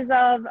terms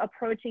of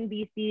approaching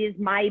VCs,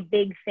 my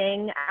big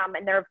thing,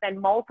 and there have been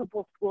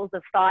multiple schools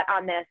of thought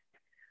on this,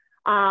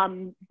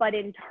 but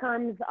in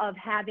terms of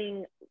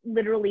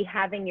literally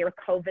having your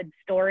COVID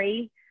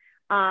story,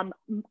 I'm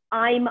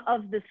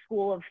of the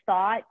school of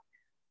thought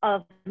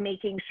of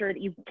making sure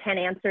that you can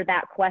answer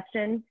that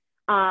question.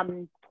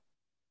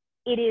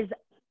 It is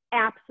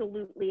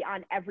absolutely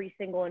on every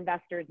single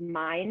investor's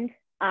mind.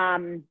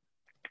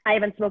 I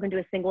haven't spoken to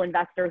a single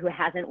investor who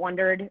hasn't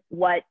wondered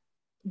what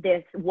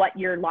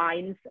your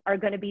lines are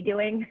going to be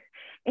doing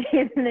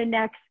in the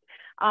next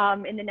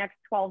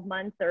 12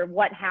 months, or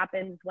what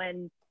happens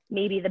when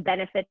maybe the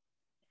benefits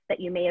that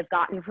you may have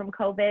gotten from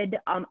COVID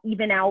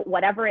even out,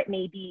 whatever it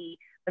may be,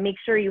 but make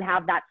sure you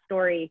have that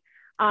story.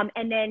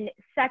 And then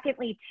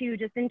secondly, too,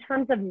 just in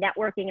terms of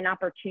networking and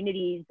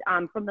opportunities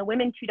from the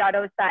Women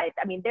 2.0 side,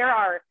 I mean, there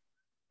are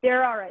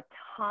a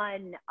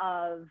ton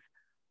of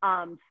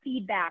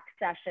feedback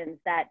sessions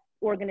that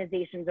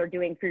organizations are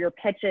doing for your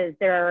pitches.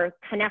 There are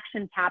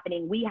connections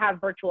happening. We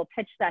have virtual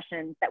pitch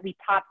sessions that we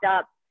popped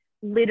up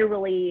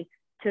literally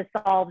to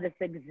solve this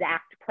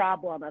exact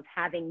problem of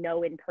having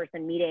no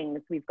in-person meetings.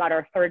 We've got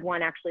our third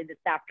one actually this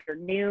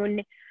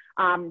afternoon,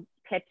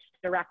 pitched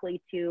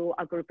directly to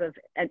a group of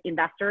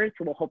investors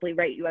who will hopefully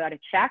write you out a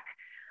check.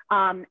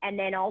 And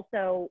then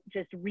also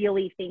just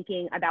really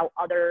thinking about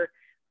other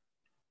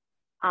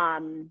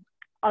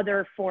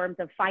forms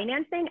of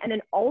financing, and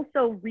then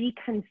also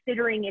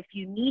reconsidering, if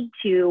you need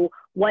to,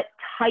 what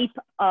type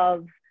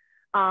of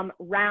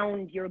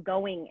round you're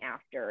going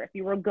after. If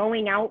you were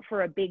going out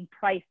for a big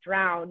priced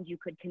round, you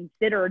could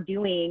consider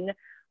doing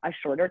a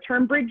shorter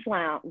term bridge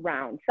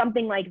round,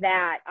 something like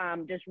that.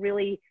 Just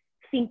really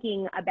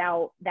thinking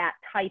about that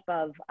type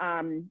of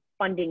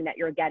funding that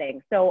you're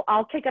getting. So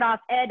I'll kick it off.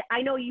 Ed,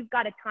 I know you've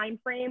got a time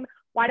frame.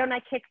 Why don't I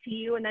kick to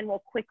you, and then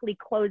we'll quickly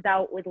close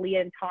out with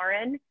Leah and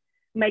Taryn.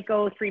 Might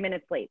go 3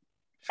 minutes late.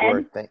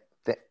 Sure.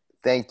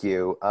 Thank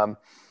you.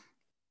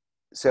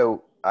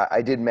 So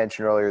I did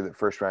mention earlier that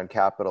First Round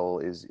Capital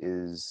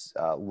is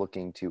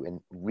looking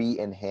to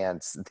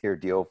re-enhance their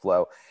deal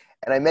flow.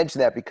 And I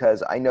mentioned that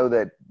because I know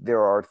that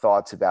there are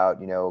thoughts about,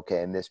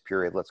 okay, in this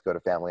period, let's go to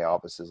family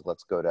offices,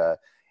 let's go to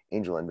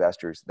angel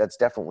investors. That's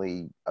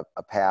definitely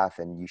a path,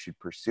 and you should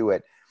pursue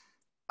it.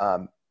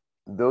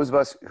 Those of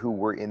us who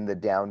were in the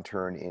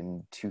downturn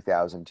in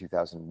 2000,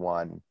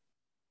 2001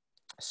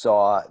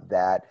 saw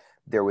that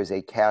there was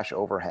a cash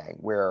overhang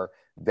where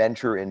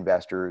venture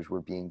investors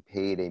were being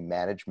paid a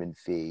management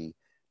fee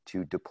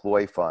to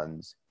deploy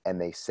funds,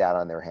 and they sat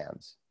on their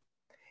hands.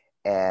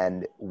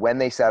 And when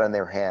they sat on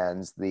their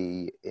hands,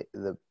 the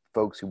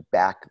folks who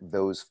back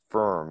those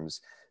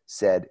firms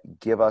said,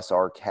 give us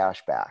our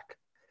cash back.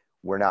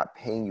 We're not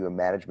paying you a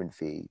management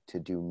fee to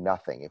do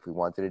nothing. If we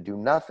wanted to do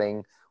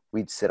nothing,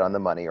 we'd sit on the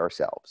money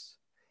ourselves.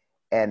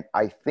 And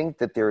I think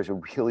that there is a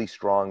really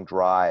strong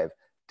drive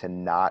to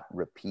not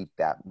repeat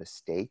that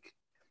mistake.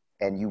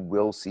 And you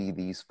will see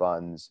these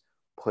funds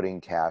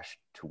putting cash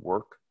to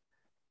work.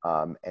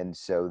 And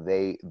so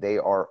they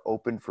are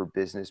open for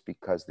business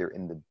because they're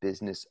in the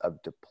business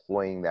of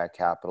deploying that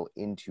capital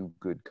into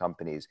good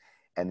companies.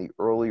 And the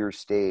earlier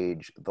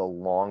stage, the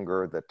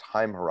longer the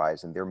time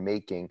horizon, they're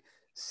making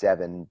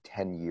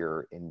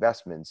 7-10-year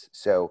investments.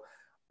 So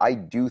I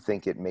do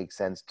think it makes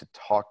sense to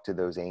talk to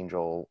those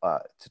angels,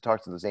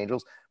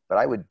 but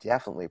I would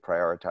definitely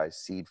prioritize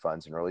seed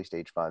funds and early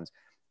stage funds.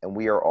 And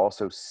we are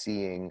also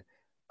seeing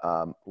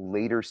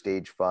later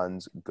stage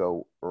funds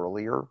go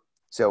earlier.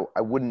 So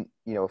I wouldn't,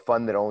 a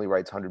fund that only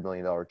writes $100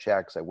 million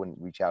checks, I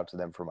wouldn't reach out to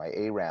them for my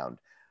A round,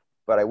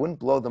 but I wouldn't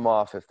blow them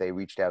off if they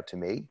reached out to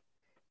me.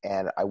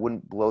 And I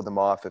wouldn't blow them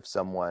off if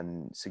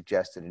someone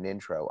suggested an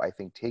intro. I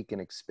think take an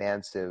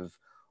expansive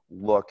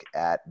look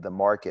at the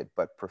market,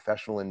 but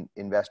professional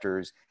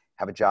investors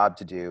have a job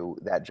to do.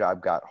 That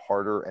job got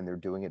harder and they're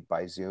doing it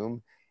by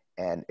Zoom,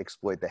 and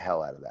exploit the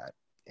hell out of that.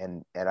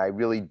 And I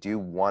really do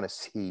want to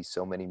see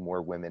so many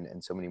more women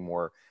and so many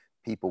more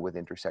people with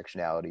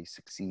intersectionality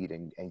succeed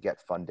and get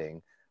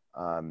funding.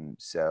 You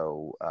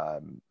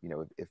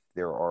know, if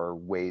there are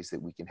ways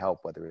that we can help,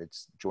 whether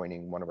it's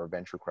joining one of our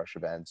Venture Crush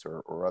events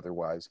or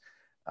otherwise,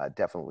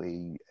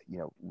 definitely, you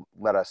know,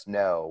 let us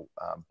know.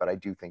 But I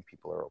do think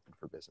people are open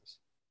for business.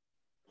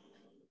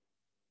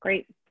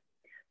 Great.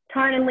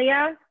 Taryn and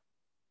Leah,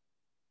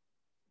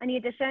 any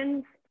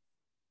additions?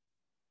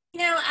 You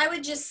know, I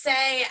would just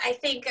say, I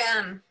think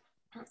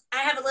I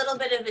have a little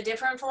bit of a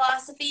different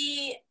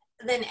philosophy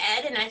than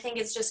Ed, and I think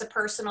it's just a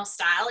personal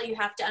style. You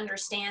have to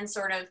understand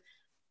sort of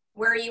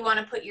where you want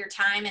to put your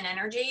time and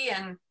energy.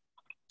 And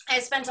I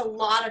spent a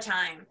lot of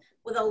time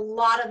with a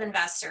lot of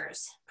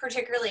investors,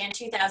 particularly in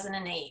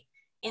 2008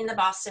 in the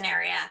Boston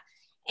area.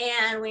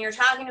 And when you're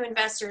talking to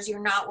investors,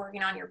 you're not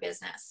working on your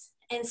business.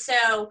 And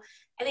so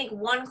I think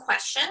one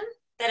question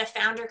that a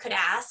founder could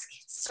ask,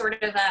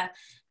 sort of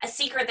a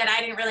secret that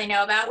I didn't really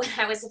know about when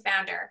I was a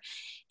founder,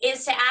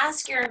 is to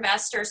ask your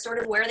investors sort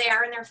of where they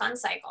are in their fund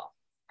cycle.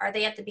 Are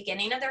they at the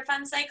beginning of their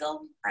fund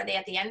cycle? Are they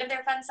at the end of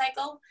their fund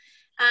cycle?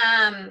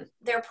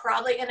 They're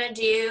probably going to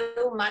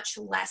do much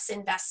less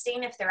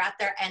investing if they're at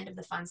their end of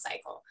the fund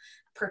cycle,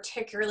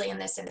 particularly in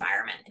this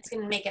environment. It's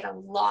going to make it a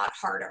lot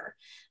harder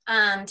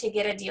to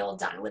get a deal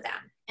done with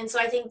them. And so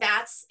I think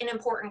that's an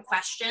important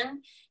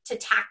question to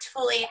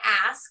tactfully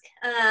ask,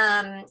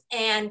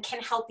 and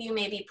can help you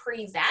maybe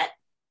pre-vet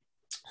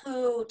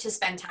who to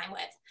spend time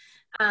with.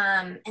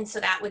 And so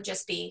that would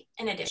just be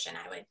an addition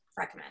I would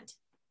recommend.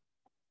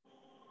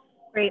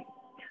 Great.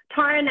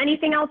 Taryn,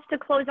 anything else to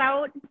close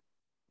out?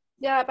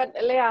 Yeah, but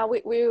Leah,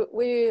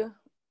 we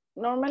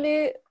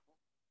normally,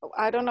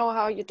 I don't know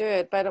how you do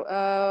it,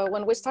 but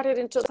when we started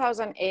in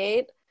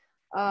 2008,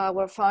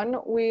 our fund,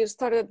 we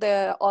started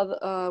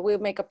we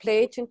make a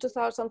pledge in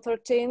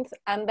 2013,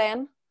 and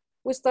then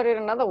we started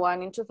another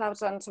one in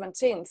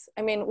 2017.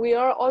 I mean, we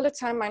are all the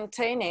time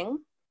maintaining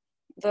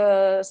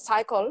the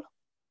cycle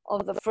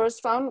of the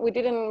first fund. We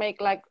didn't make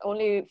like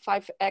only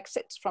 5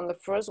 exits from the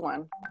first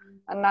one.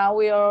 And now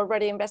we are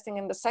already investing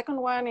in the second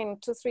one. In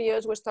 2-3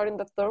 years, we're starting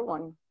the third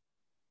one.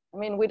 I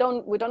mean, we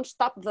don't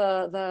stop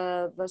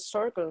the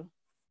circle.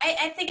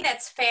 I think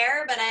that's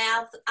fair, but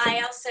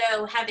I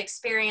also have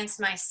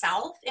experienced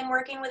myself in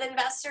working with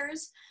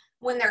investors.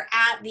 When they're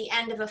at the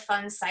end of a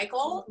fund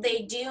cycle,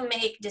 they do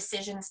make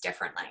decisions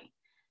differently.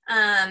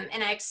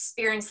 And I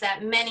experienced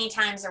that many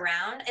times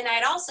around. And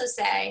I'd also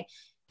say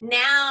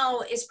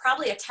now is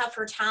probably a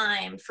tougher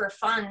time for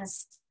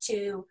funds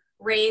to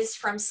raise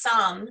from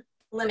some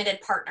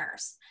limited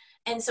partners.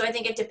 And so I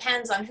think it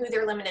depends on who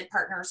their limited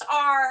partners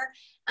are.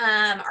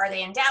 Are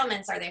they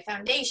endowments? Are they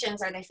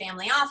foundations? Are they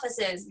family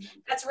offices?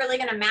 That's really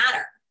going to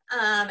matter.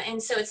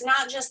 And so it's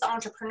not just the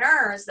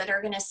entrepreneurs that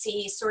are going to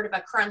see sort of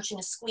a crunch and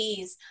a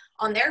squeeze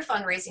on their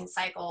fundraising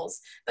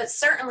cycles, but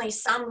certainly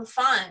some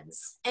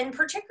funds, and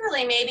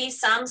particularly maybe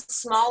some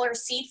smaller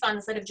seed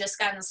funds that have just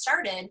gotten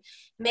started,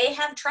 may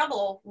have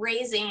trouble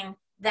raising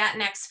that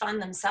next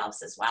fund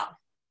themselves as well.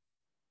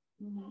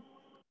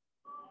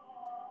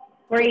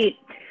 Great.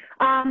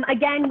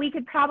 Again, we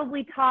could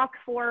probably talk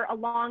for a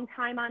long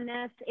time on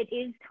this. It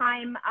is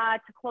time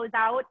to close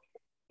out.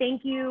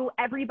 Thank you,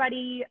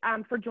 everybody,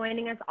 for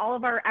joining us, all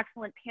of our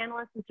excellent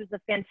panelists. This was a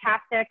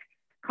fantastic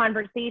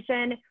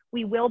conversation.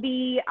 We will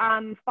be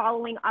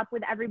following up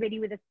with everybody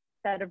with a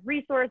set of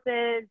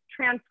resources,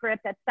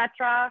 transcripts,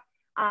 etc.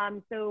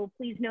 So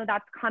please know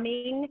that's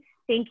coming.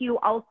 Thank you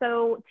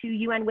also to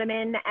UN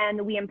Women and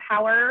the We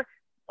Empower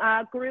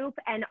group,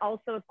 and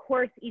also, of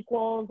course,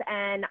 Equals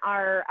and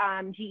our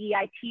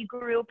GEIT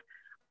group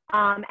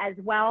as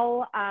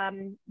well.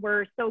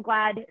 We're so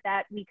glad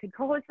that we could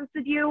co-host this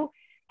with you.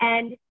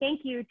 And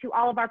thank you to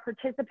all of our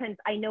participants.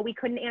 I know we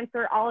couldn't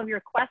answer all of your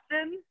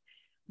questions,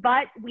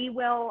 but we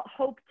will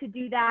hope to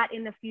do that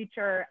in the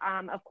future.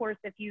 Of course,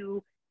 if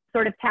you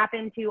sort of tap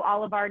into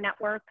all of our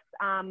networks,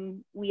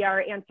 we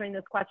are answering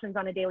those questions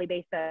on a daily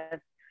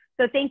basis.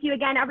 So thank you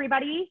again,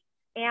 everybody,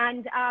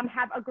 and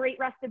have a great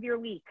rest of your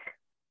week.